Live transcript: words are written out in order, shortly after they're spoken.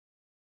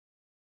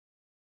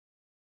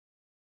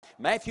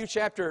Matthew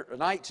chapter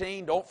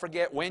 19, don't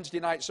forget Wednesday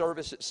night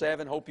service at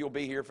 7. Hope you'll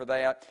be here for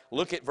that.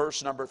 Look at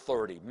verse number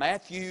 30.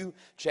 Matthew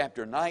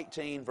chapter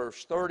 19,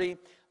 verse 30.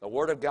 The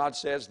Word of God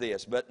says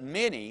this, "But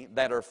many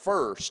that are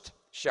first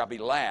shall be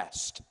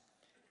last,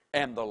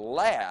 and the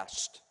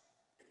last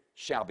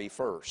shall be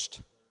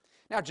first."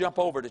 Now jump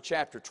over to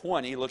chapter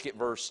 20, look at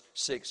verse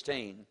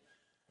 16.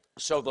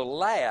 "So the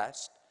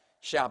last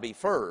shall be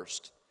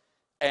first,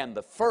 and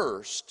the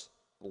first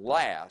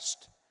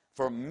last.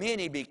 For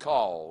many be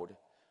called,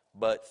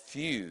 but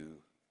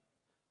few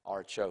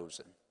are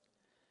chosen."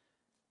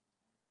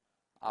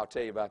 I'll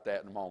tell you about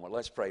that in a moment.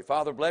 Let's pray.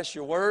 Father, bless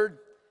your word.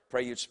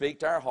 Pray you'd speak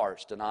to our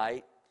hearts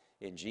tonight.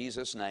 In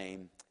Jesus'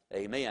 name,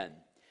 amen.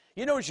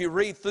 You know, as you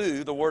read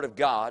through the Word of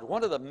God,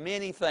 one of the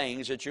many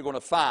things that you're going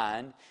to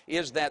find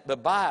is that the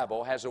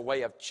Bible has a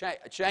way of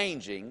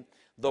changing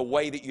the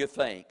way that you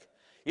think.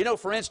 You know,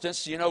 for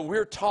instance,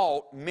 we're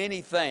taught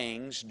many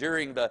things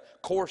during the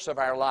course of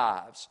our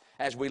lives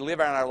as we live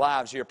out our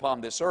lives here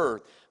upon this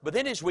earth. But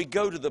then as we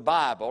go to the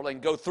Bible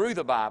and go through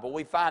the Bible,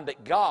 we find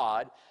that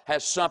God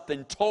has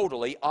something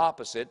totally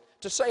opposite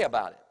to say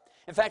about it.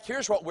 In fact,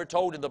 here's what we're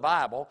told in the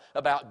Bible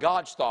about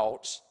God's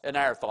thoughts and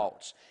our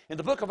thoughts. In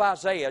the book of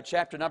Isaiah,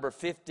 chapter number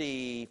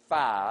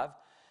 55,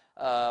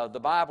 the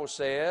Bible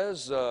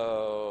says,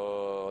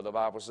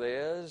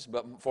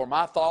 "But for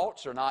my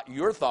thoughts are not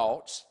your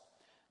thoughts,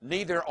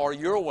 neither are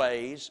your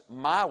ways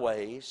my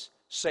ways,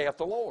 saith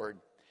the Lord."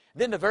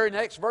 Then the very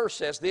next verse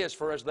says this,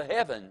 "For as the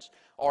heavens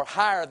are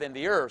higher than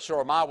the earth, so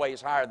are my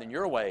ways higher than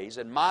your ways,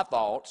 and my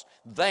thoughts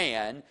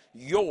than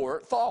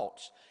your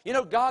thoughts." You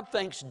know, God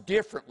thinks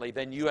differently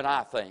than you and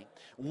I think.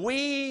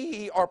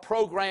 We are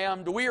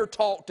programmed, we are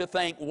taught to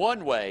think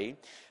one way,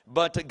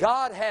 but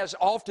God has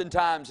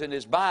oftentimes in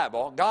His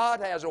Bible,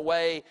 God has a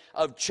way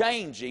of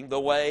changing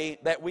the way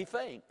that we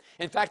think.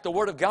 In fact, the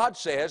Word of God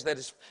says that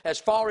as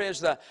far as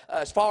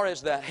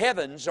the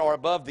heavens are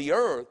above the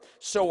earth,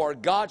 so are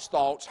God's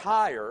thoughts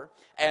higher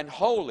and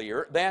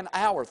holier than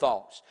our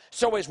thoughts.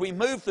 So as we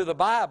move through the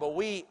Bible,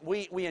 we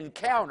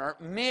encounter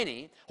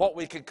what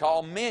we could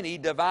call many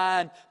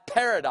divine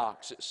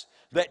paradoxes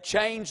that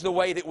change the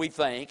way that we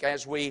think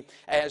as we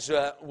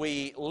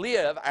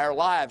live our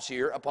lives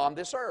here upon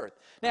this earth.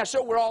 Now,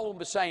 so we're all on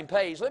the same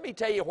page, let me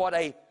tell you what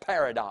a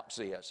paradox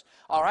is.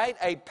 All right?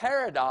 A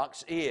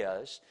paradox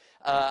is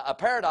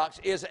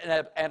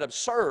an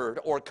absurd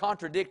or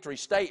contradictory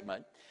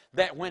statement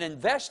that when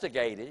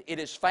investigated, it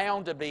is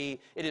found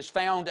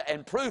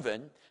and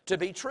proven to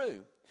be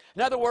true.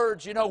 In other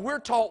words, we're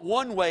taught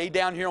one way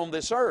down here on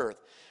this earth,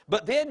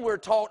 but then we're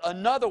taught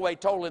another way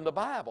told in the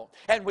Bible.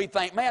 And we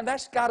think, man,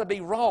 that's got to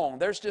be wrong.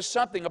 There's just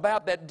something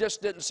about that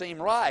just didn't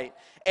seem right.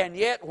 And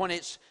yet when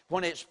it's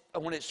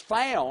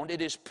found,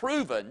 it is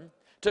proven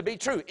to be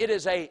true. It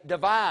is a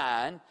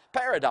divine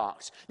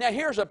paradox. Now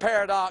here's a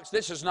paradox.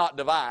 This is not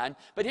divine,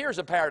 but here's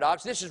a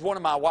paradox. This is one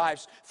of my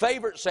wife's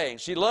favorite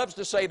sayings. She loves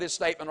to say this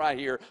statement right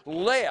here: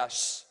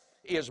 less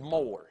is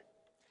more.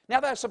 Now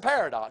that's a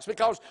paradox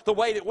because the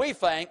way that we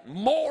think,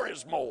 more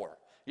is more.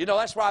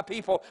 That's why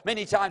people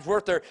many times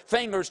work their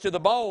fingers to the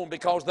bone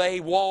because they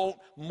want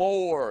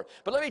more.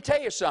 But let me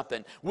tell you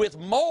something. With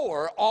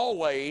more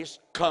always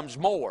comes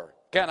more.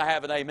 Can I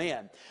have an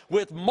amen?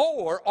 With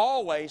more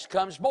always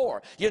comes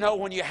more.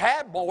 When you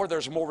have more,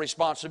 there's more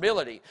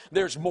responsibility.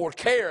 There's more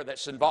care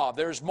that's involved.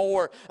 There's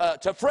more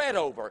to fret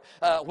over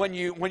when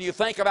you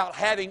think about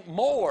having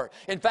more.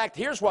 In fact,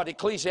 here's what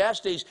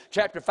Ecclesiastes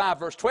chapter 5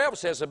 verse 12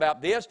 says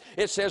about this.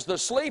 It says, "The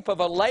sleep of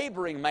a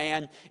laboring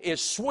man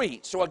is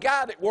sweet." So a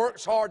guy that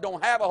works hard,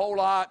 don't have a whole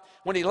lot,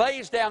 when he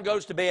lays down,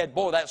 goes to bed,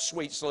 boy, that's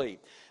sweet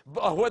sleep.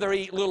 Whether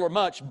he eat little or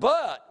much.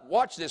 But,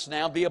 watch this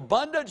now, "the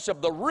abundance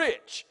of the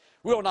rich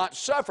will not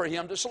suffer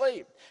him to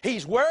sleep."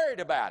 He's worried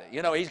about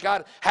it. He's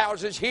got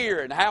houses here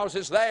and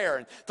houses there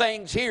and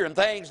things here and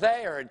things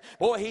there. And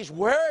boy, he's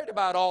worried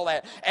about all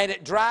that. And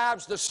it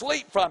drives the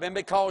sleep from him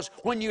because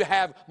when you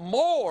have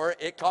more,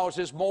 it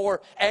causes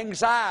more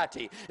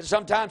anxiety. And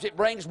sometimes it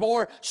brings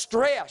more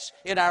stress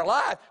in our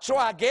life. So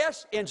I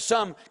guess in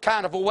some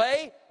kind of a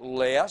way,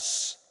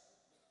 less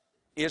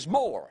is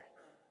more.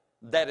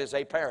 That is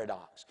a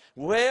paradox.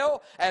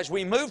 Well, as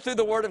we move through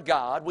the Word of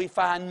God, we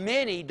find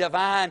many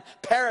divine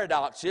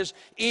paradoxes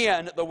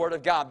in the Word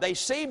of God. They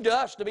seem to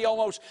us to be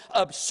almost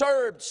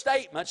absurd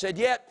statements, and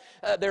yet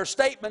they're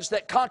statements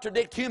that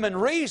contradict human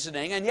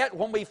reasoning, and yet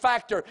when we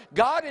factor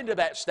God into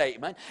that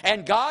statement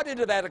and God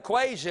into that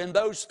equation,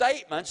 those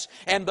statements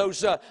and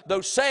those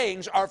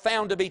sayings are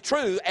found to be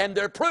true, and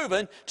they're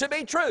proven to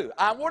be true.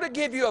 I want to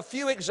give you a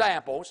few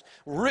examples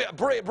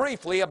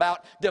briefly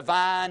about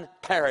divine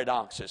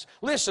paradoxes.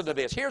 Listen to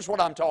this. Here's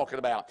what I'm talking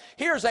about.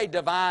 Here's a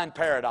divine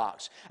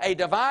paradox. A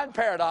divine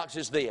paradox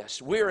is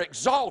this: we're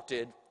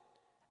exalted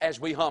as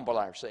we humble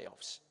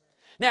ourselves.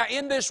 Now,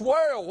 in this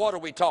world, what are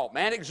we taught?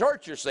 Man,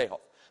 exert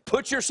yourself.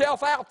 Put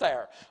yourself out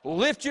there.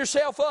 Lift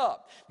yourself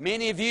up.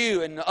 Many of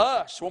you and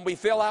us, when we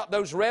fill out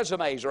those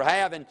resumes or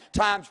have in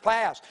times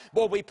past,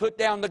 boy, we put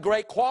down the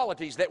great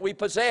qualities that we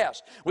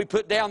possess. We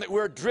put down that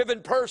we're a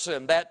driven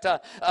person,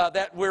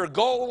 that we're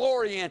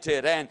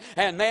goal-oriented,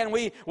 and man,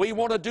 we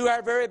want to do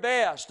our very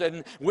best,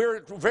 and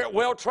we're very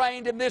well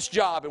trained in this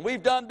job, and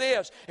we've done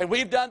this, and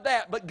we've done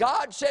that. But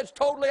God says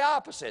totally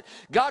opposite.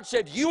 God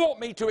said, you want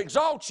me to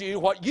exalt you.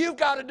 What you've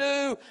got to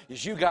do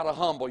is you've got to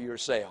humble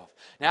yourself.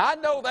 Now, I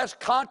know that's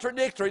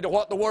contradictory to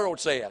what the world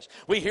says.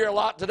 We hear a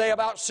lot today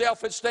about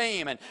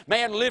self-esteem and,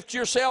 man, lift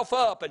yourself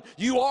up and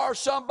you are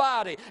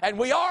somebody and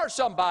we are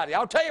somebody.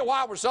 I'll tell you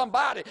why we're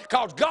somebody,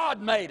 because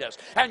God made us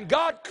and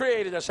God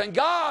created us and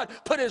God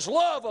put His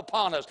love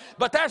upon us.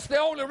 But that's the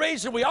only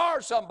reason we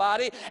are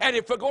somebody, and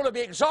if we're going to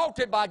be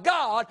exalted by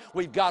God,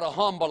 we've got to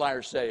humble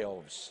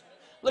ourselves.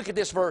 Look at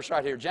this verse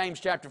right here, James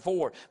chapter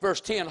 4,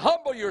 verse 10.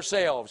 Humble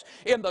yourselves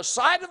in the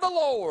sight of the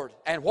Lord,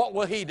 and what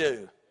will He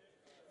do?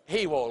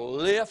 He will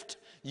lift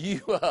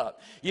you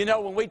up. You know,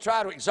 when we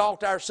try to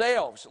exalt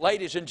ourselves,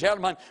 ladies and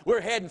gentlemen,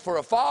 we're heading for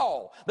a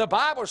fall. The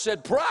Bible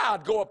said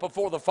pride goeth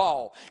before the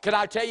fall. Can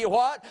I tell you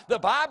what? The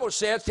Bible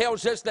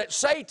tells us that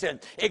Satan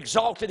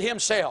exalted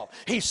himself.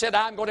 He said,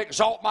 I'm going to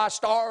exalt my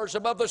stars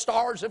above the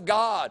stars of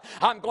God.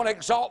 I'm going to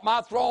exalt my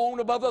throne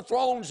above the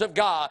thrones of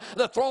God,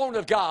 the throne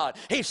of God.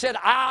 He said,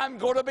 I'm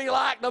going to be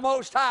like the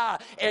Most High.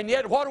 And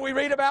yet, what do we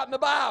read about in the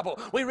Bible?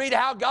 We read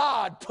how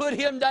God put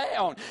him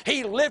down.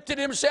 He lifted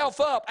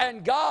himself up,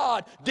 and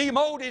God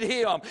demoted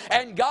him,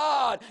 and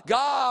God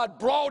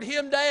brought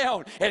him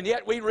down. And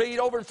yet we read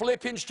over in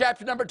Philippians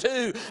chapter number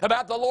 2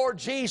 about the Lord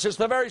Jesus,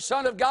 the very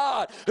Son of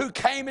God, who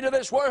came into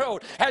this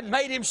world and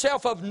made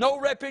himself of no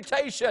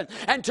reputation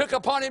and took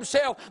upon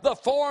himself the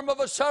form of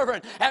a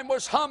servant and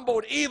was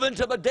humbled even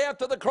to the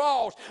death of the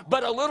cross.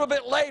 But a little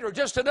bit later,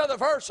 just another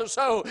verse or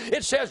so,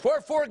 it says,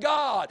 wherefore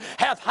God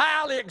hath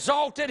highly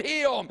exalted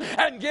him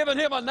and given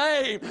him a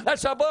name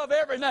that's above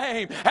every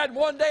name. And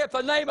one day at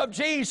the name of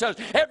Jesus,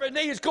 every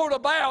knee is going to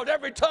bow,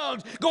 every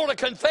tongue's going to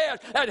confess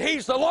that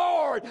He's the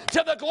Lord,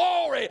 to the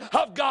glory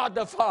of God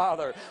the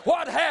Father.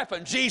 What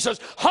happened? Jesus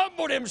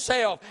humbled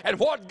Himself, and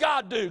what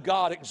God do?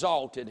 God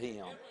exalted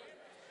Him.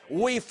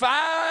 We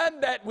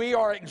find that we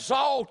are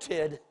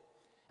exalted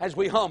as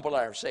we humble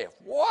ourselves.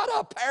 What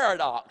a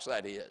paradox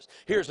that is.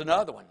 Here's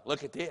another one.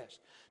 Look at this.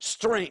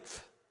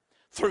 Strength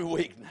through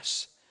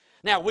weakness.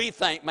 Now we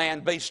think,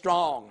 man, be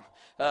strong.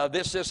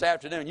 This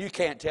afternoon, you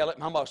can't tell it.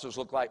 My muscles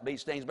look like bee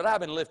stings, but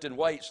I've been lifting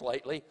weights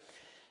lately.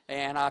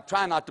 And I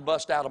try not to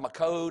bust out of my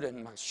coat,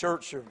 and my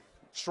shirts are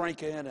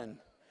shrinking, and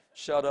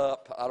shut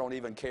up. I don't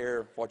even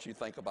care what you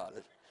think about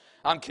it.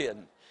 I'm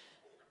kidding.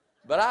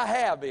 But I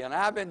have been.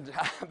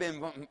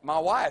 My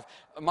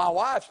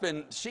wife's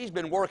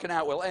been working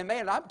out well. And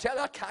man, I'm telling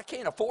you, I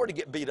can't afford to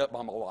get beat up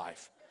by my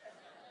wife.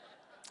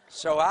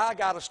 So I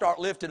got to start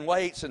lifting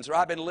weights, and so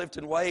I've been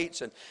lifting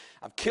weights, and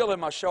I'm killing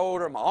my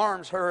shoulder, my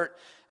arms hurt.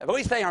 But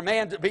we think,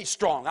 man, to be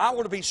strong. I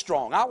want to be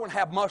strong. I want to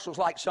have muscles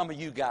like some of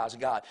you guys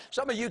got.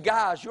 Some of you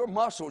guys, your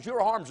muscles,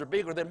 your arms are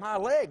bigger than my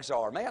legs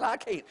are. Man, I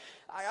can't.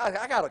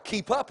 I got to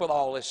keep up with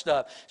all this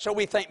stuff. So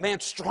we think, man,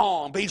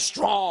 strong, be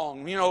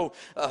strong. You know,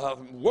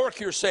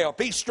 work yourself,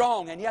 be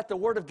strong. And yet the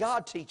Word of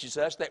God teaches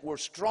us that we're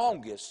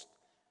strongest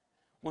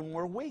when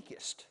we're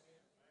weakest.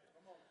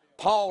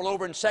 Paul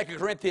over in 2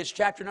 Corinthians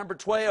chapter number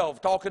 12,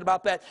 talking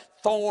about that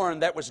thorn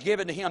that was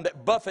given to him,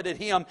 that buffeted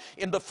him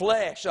in the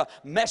flesh, a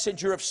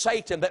messenger of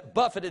Satan that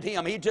buffeted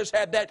him. He just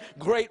had that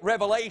great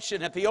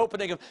revelation at the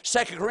opening of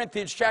 2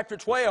 Corinthians chapter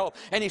 12,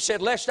 and he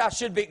said, lest I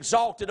should be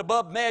exalted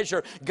above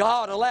measure,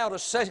 God allowed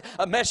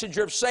a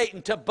messenger of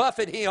Satan to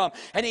buffet him,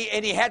 and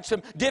he had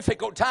some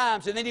difficult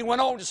times. And then he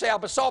went on to say, I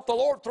besought the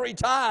Lord 3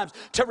 times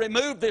to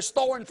remove this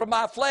thorn from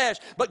my flesh,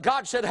 but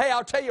God said, hey,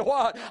 I'll tell you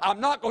what, I'm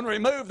not going to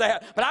remove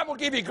that, but I'm going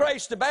to give you grace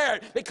to bear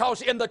it,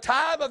 because in the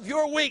time of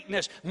your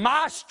weakness,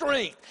 my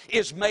strength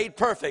is made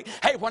perfect.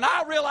 Hey, when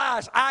I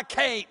realize I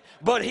can't,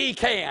 but He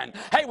can.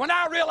 Hey, when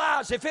I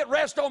realize if it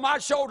rests on my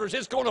shoulders,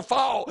 it's going to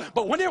fall.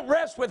 But when it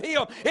rests with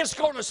Him, it's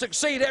going to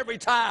succeed every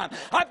time.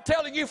 I'm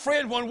telling you,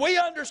 friend, when we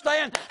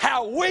understand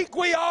how weak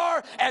we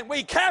are and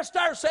we cast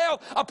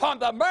ourselves upon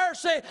the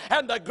mercy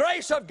and the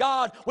grace of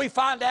God, we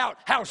find out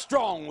how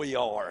strong we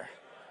are.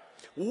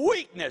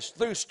 Weakness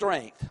through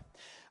strength.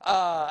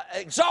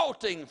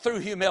 Exalting through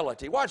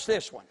humility. Watch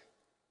this one.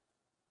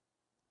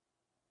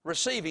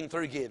 Receiving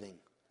through giving.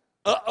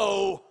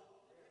 Uh-oh.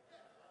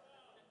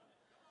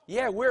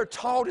 Yeah, we're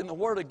taught in the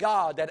Word of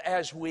God that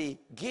as we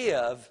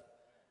give,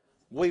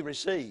 we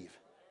receive.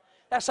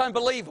 That's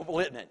unbelievable,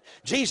 isn't it?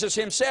 Jesus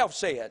Himself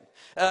said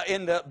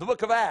in the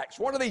book of Acts,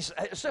 one of these,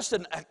 it's just a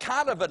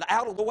kind of an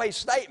out-of-the-way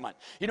statement.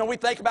 You know, we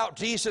think about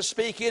Jesus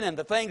speaking and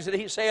the things that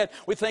He said.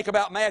 We think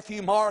about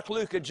Matthew, Mark,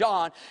 Luke, and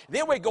John.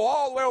 Then we go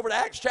all the way over to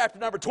Acts chapter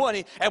number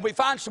 20, and we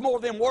find some more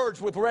of them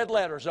words with red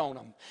letters on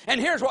them.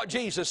 And here's what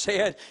Jesus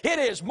said. It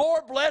is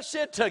more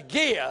blessed to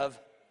give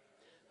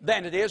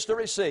than it is to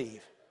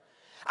receive.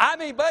 I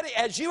mean, buddy,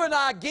 as you and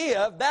I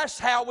give, that's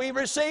how we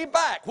receive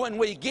back. When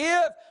we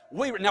give,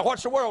 now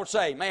what's the world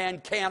say?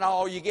 Man, can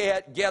all you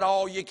get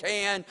all you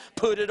can,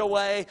 put it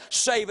away,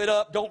 save it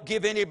up, don't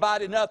give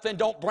anybody nothing,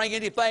 don't bring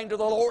anything to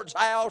the Lord's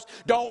house,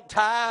 don't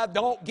tithe,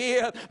 don't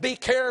give, be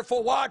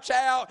careful, watch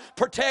out,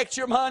 protect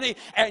your money.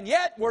 And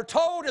yet we're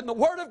told in the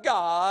Word of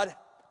God,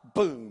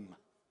 boom,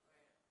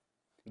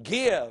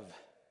 give,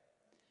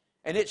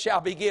 and it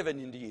shall be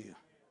given unto you.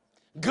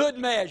 Good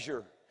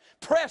measure,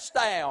 pressed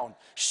down,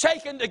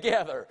 shaken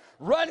together,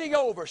 running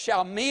over,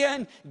 shall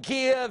men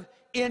give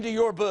into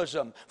your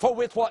bosom. For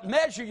with what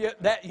measure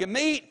that you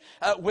meet,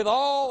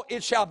 withal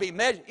it shall be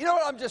measured. You know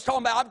what I'm just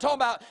talking about? I'm talking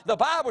about the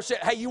Bible said,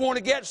 hey, you want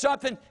to get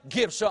something?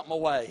 Give something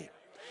away.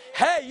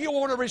 Hey, you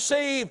want to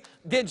receive?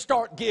 Then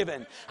start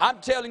giving. I'm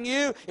telling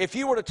you, if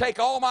you were to take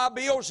all my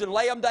bills and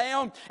lay them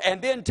down and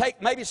then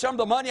take maybe some of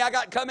the money I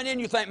got coming in,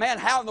 you think, man,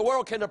 how in the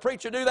world can the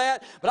preacher do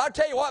that? But I'll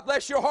tell you what,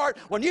 bless your heart,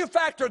 when you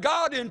factor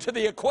God into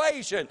the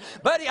equation,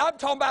 buddy, I'm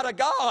talking about a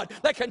God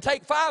that can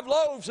take 5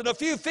 loaves and a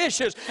few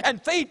fishes and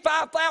feed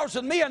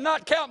 5,000 men,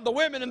 not counting the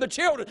women and the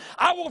children.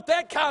 I want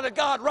that kind of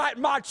God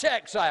writing my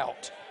checks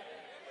out.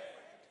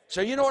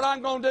 So you know what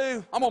I'm going to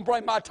do? I'm going to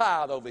bring my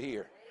tithe over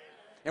here.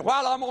 And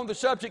while I'm on the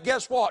subject,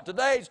 guess what?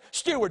 Today's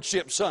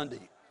Stewardship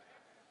Sunday.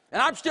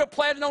 And I'm still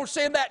planning on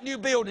seeing that new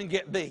building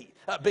get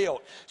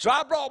built. So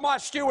I brought my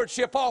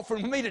stewardship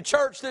offering with me to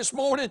church this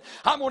morning.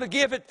 I'm going to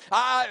give it,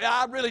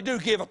 I really do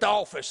give it the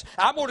office.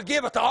 I'm going to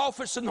give it the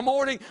office in the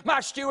morning,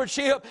 my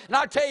stewardship. And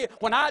I tell you,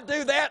 when I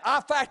do that,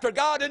 I factor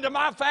God into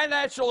my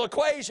financial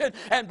equation.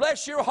 And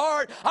bless your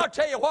heart, I'll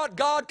tell you what,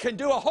 God can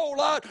do a whole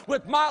lot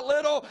with my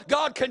little.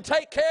 God can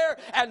take care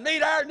and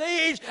meet our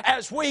needs.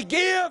 As we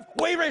give,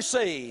 we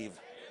receive.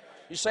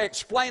 You say,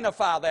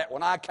 explainify that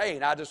one. I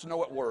can't. I just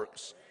know it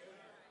works.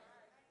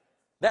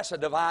 That's a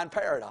divine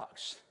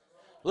paradox.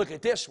 Look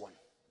at this one.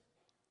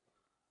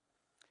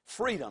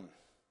 Freedom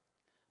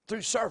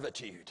through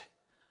servitude.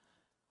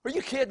 Are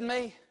you kidding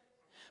me?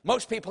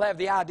 Most people have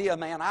the idea,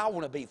 man, I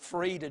want to be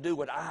free to do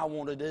what I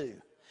want to do.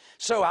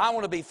 So I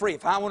want to be free.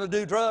 If I want to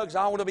do drugs,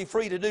 I want to be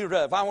free to do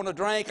drugs. If I want to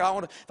drink, if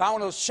I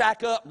want to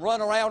shack up and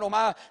run around on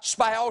my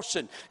spouse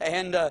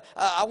and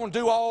I want to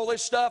do all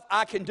this stuff,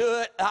 I can do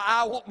it.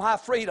 I want my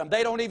freedom.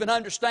 They don't even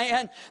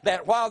understand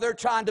that while they're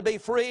trying to be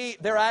free,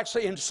 they're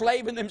actually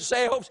enslaving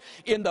themselves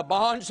in the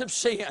bonds of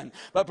sin.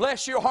 But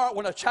bless your heart,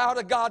 when a child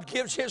of God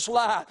gives his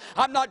life,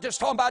 I'm not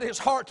just talking about his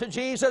heart to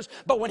Jesus,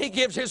 but when he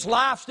gives his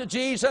life to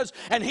Jesus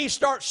and he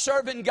starts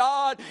serving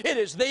God, it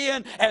is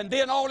then and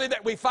then only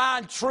that we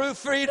find true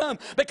freedom.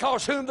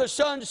 Because whom the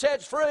Son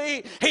sets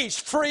free, he's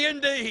free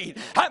indeed.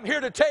 I'm here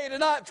to tell you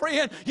tonight,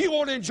 friend, you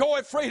want to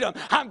enjoy freedom.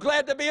 I'm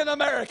glad to be in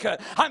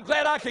America. I'm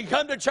glad I can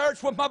come to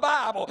church with my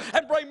Bible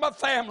and bring my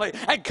family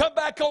and come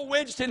back on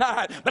Wednesday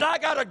night. But I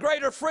got a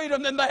greater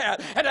freedom than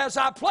that. And as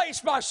I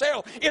place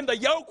myself in the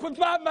yoke with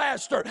my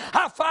Master,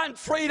 I find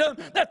freedom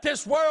that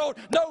this world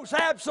knows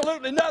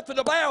absolutely nothing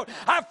about.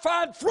 I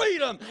find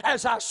freedom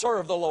as I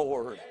serve the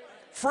Lord.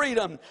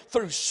 Freedom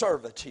through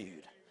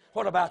servitude.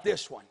 What about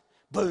this one?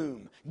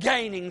 Boom,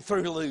 gaining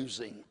through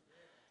losing.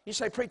 You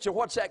say, preacher,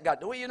 what's that got to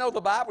do? Well, you know,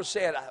 the Bible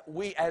said,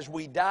 as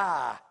we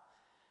die,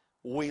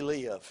 we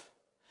live.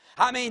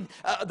 I mean,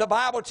 the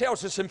Bible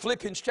tells us in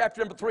Philippians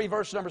chapter number 3,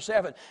 verse number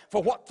 7,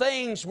 for what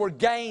things were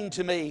gained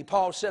to me,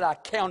 Paul said, I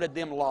counted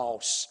them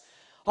loss.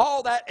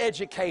 All that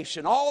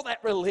education, all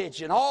that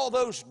religion, all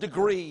those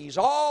degrees,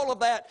 all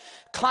of that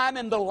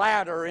climbing the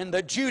ladder in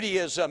the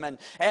Judaism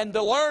and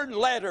the learned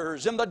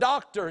letters and the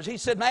doctors. He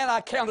said, man, I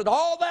counted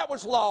all that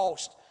was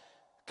lost.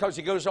 Because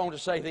he goes on to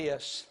say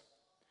this,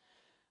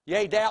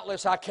 yea,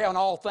 doubtless I count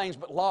all things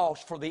but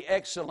loss for the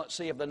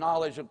excellency of the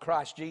knowledge of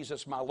Christ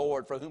Jesus my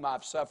Lord, for whom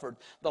I've suffered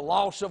the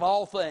loss of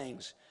all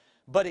things.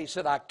 But he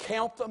said, I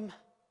count them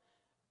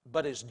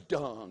but as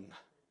dung,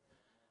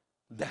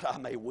 that I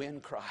may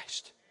win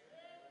Christ.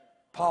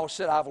 Paul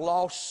said, I've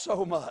lost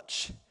so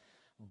much,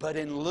 but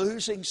in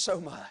losing so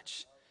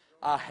much,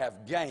 I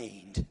have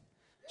gained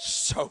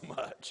so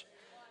much.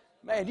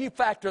 Man, you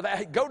factor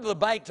that. Go to the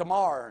bank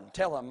tomorrow and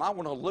tell them, I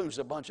want to lose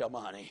a bunch of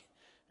money.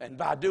 And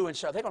by doing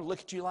so, they're going to look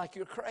at you like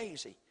you're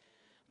crazy.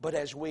 But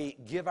as we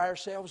give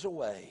ourselves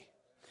away,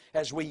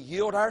 as we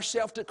yield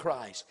ourselves to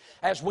Christ,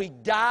 as we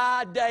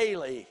die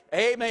daily,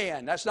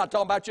 amen. That's not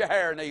talking about your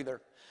hair neither.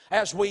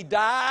 As we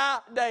die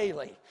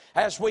daily,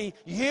 as we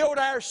yield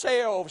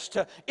ourselves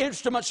to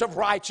instruments of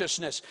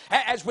righteousness,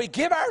 as we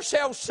give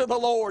ourselves to the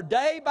Lord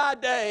day by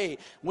day,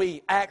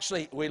 we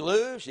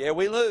lose. Yeah,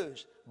 we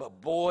lose. But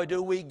boy,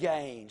 do we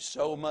gain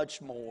so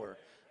much more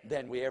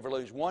than we ever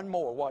lose. One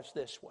more, watch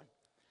this one.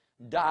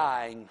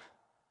 Dying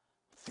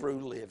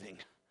through living.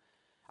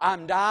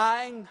 I'm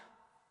dying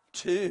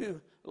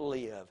to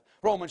live.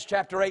 Romans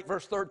chapter 8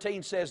 verse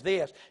 13 says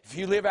this, if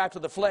you live after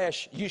the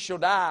flesh, you shall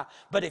die.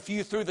 But if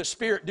you through the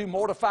Spirit do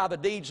mortify the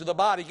deeds of the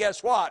body,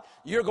 guess what?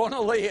 You're going to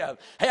live.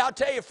 Hey, I'll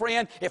tell you,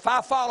 friend, if I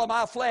follow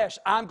my flesh,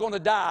 I'm going to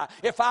die.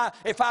 If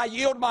I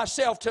yield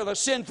myself to the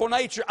sinful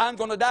nature, I'm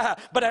going to die.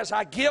 But as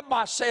I give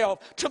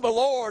myself to the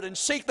Lord and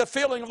seek the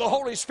filling of the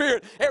Holy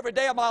Spirit every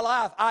day of my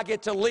life, I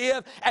get to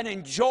live and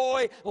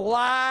enjoy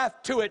life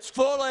to its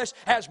fullest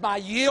as I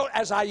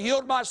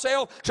yield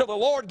myself to the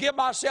Lord, give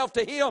myself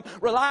to Him,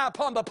 rely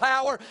upon the power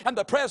and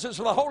the presence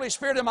of the Holy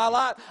Spirit in my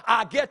life.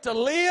 I get to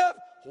live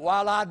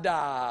while I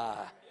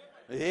die.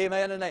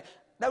 Amen. And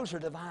those are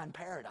divine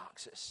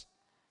paradoxes.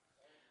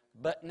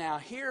 But now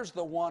here's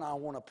the one I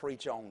want to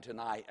preach on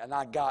tonight, and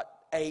I got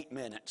 8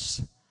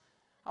 minutes.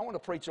 I want to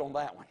preach on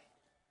that one.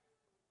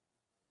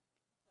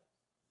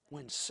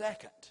 When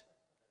second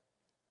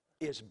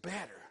is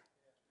better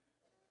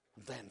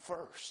than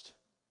first.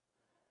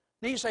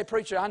 Now you say,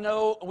 preacher, I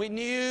know, we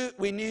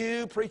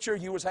knew, preacher,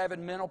 you was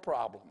having mental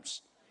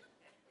problems.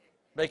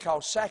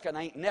 Because second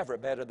ain't never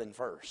better than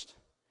first.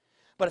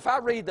 But if I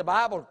read the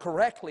Bible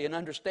correctly and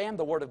understand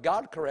the Word of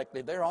God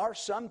correctly, there are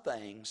some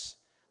things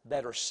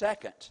that are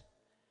second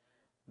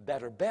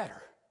that are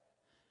better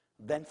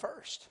than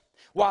first.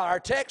 While our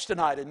text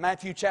tonight in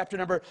Matthew chapter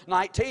number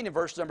 19 and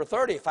verse number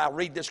 30, if I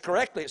read this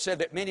correctly, it said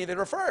that many that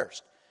are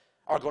first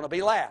are going to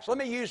be last. Let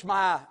me use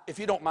if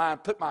you don't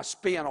mind, put my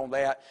spin on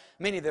that.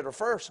 Many that are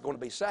first are going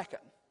to be second.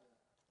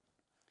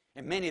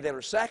 And many that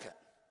are second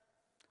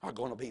are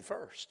going to be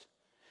first.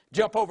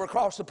 Jump over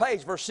across the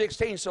page, verse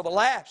 16. So the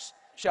last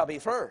shall be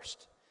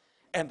first,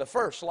 and the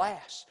first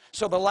last.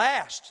 So the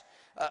last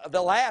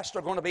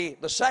are going to be,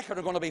 the second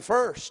are going to be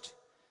first,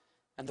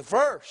 and the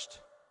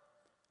first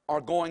are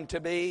going to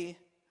be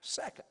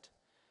second.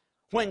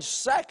 When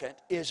second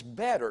is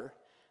better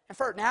than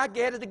first. Now I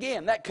get it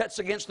again. That cuts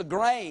against the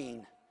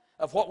grain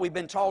of what we've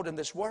been taught in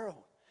this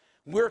world.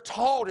 We're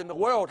taught in the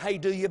world, hey,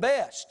 do your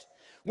best.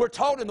 We're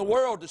taught in the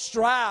world to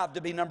strive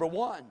to be number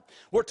one.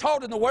 We're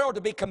taught in the world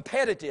to be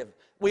competitive.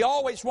 We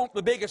always want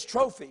the biggest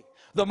trophy,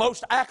 the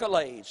most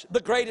accolades,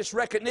 the greatest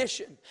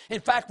recognition. In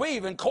fact, we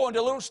even coined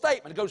a little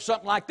statement. It goes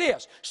something like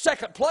this: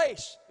 second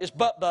place is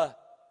but the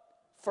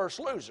first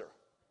loser.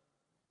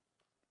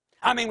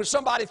 I mean, when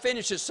somebody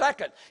finishes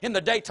second in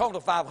the Daytona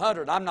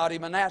 500, I'm not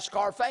even a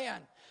NASCAR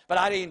fan.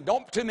 But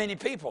don't too many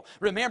people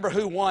remember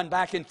who won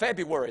back in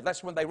February.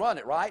 That's when they run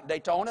it, right?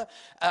 Daytona.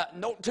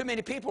 Not too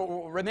many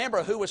people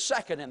remember who was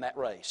second in that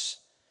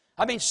race.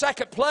 I mean,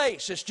 second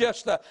place is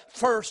just the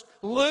first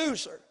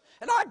loser.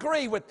 And I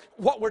agree with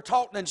what we're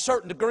taught in a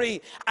certain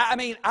degree. I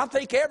mean, I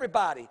think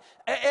everybody,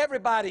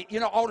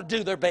 ought to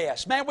do their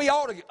best. Man, we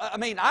ought to,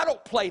 I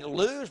don't play to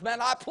lose,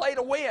 man. I play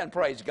to win,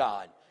 praise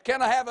God.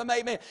 Can I have an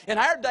amen? In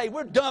our day,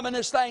 we're dumbing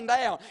this thing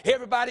down.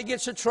 Everybody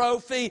gets a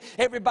trophy.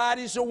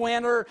 Everybody's a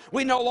winner.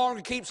 We no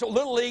longer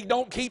Little League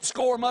don't keep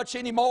score much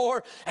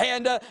anymore.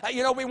 And,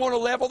 we want to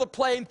level the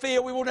playing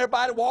field. We want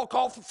everybody to walk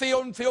off the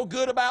field and feel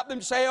good about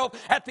themselves.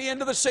 At the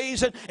end of the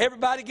season,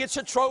 everybody gets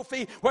a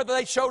trophy, whether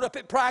they showed up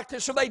at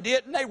practice or they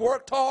didn't. They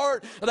worked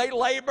hard. They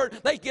labored.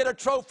 They get a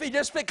trophy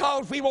just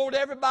because we want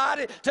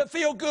everybody to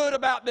feel good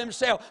about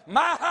themselves.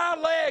 My high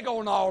leg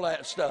on all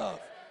that stuff.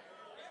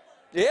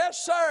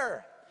 Yes,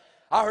 sir.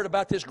 I heard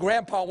about this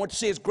grandpa went to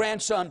see his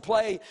grandson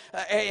play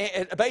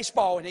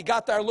baseball, and he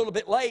got there a little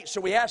bit late,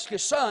 so he asked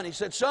his son. He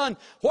said, "Son,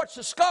 what's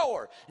the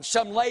score?" And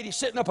some lady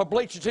sitting up a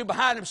bleacher or two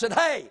behind him said,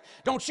 "Hey,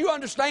 don't you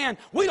understand?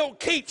 We don't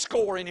keep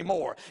score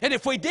anymore. And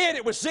if we did,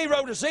 it was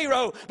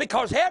 0-0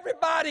 because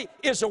everybody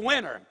is a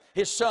winner."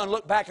 His son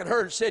looked back at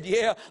her and said,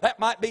 "Yeah, that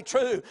might be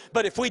true,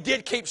 but if we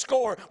did keep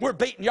score, we're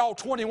beating y'all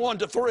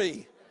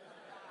 21-3.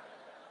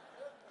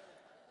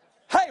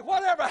 Hey,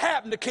 whatever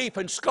happened to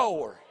keeping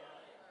score?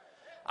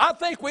 I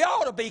think we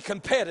ought to be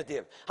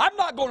competitive. I'm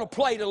not going to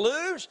play to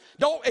lose.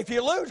 If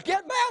you lose,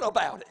 get mad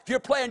about it. If you're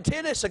playing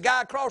tennis, a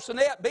guy across the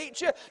net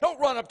beats you, don't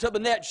run up to the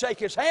net and shake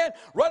his hand.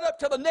 Run up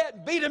to the net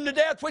and beat him to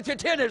death with your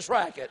tennis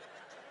racket.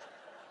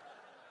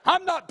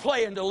 I'm not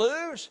playing to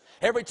lose.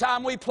 Every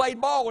time we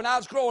played ball when I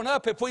was growing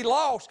up, if we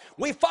lost,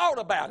 we fought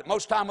about it,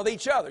 most time with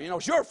each other.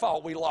 It's your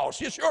fault we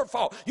lost. It's your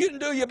fault. You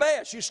didn't do your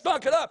best. You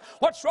stunk it up.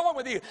 What's wrong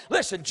with you?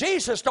 Listen,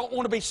 Jesus don't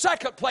want to be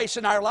second place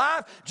in our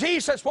life.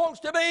 Jesus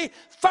wants to be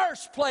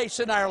first place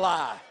in our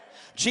life.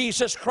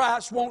 Jesus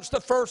Christ wants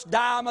the first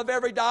dime of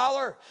every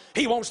dollar.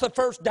 He wants the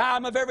first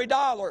dime of every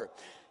dollar.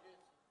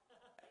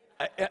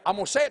 I'm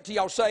going to say it to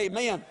y'all. Say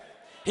amen.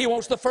 He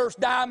wants the first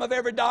dime of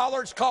every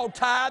dollar. It's called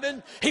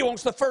tithing. He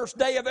wants the first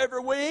day of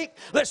every week.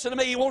 Listen to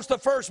me. He wants the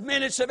first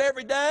minutes of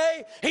every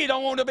day. He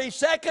don't want to be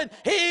second.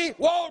 He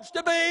wants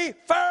to be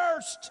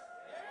first.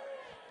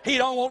 He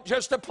don't want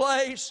just a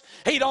place.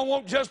 He don't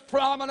want just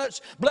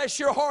prominence. Bless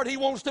your heart, he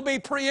wants to be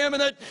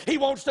preeminent. He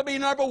wants to be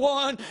number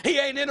one. He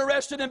ain't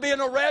interested in being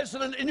a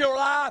resident in your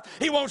life.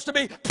 He wants to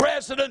be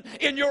president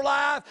in your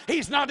life.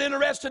 He's not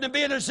interested in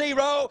being a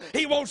zero.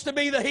 He wants to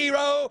be the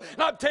hero.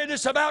 And I'm telling you,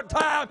 it's about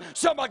time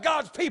some of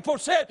God's people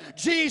said,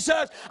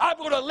 "Jesus, I'm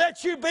going to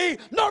let you be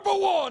number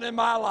one in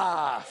my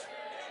life."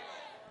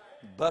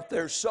 But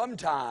there's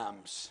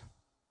sometimes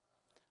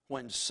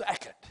when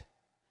second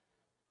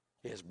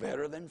is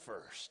better than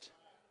first.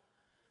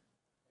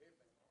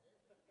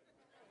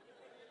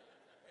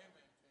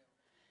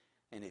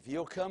 And if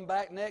you'll come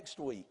back next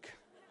week,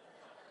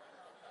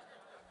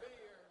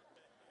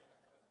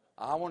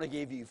 I want to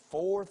give you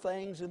 4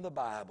 things in the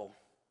Bible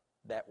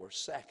that were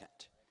second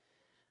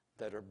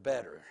that are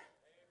better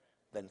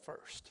than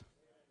first.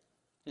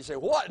 You say,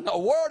 what in the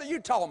world are you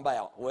talking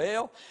about?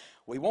 Well,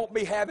 we won't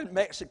be having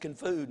Mexican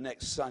food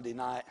next Sunday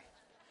night,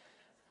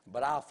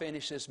 but I'll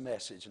finish this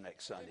message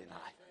next Sunday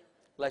night.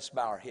 Let's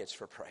bow our heads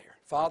for prayer.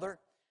 Father,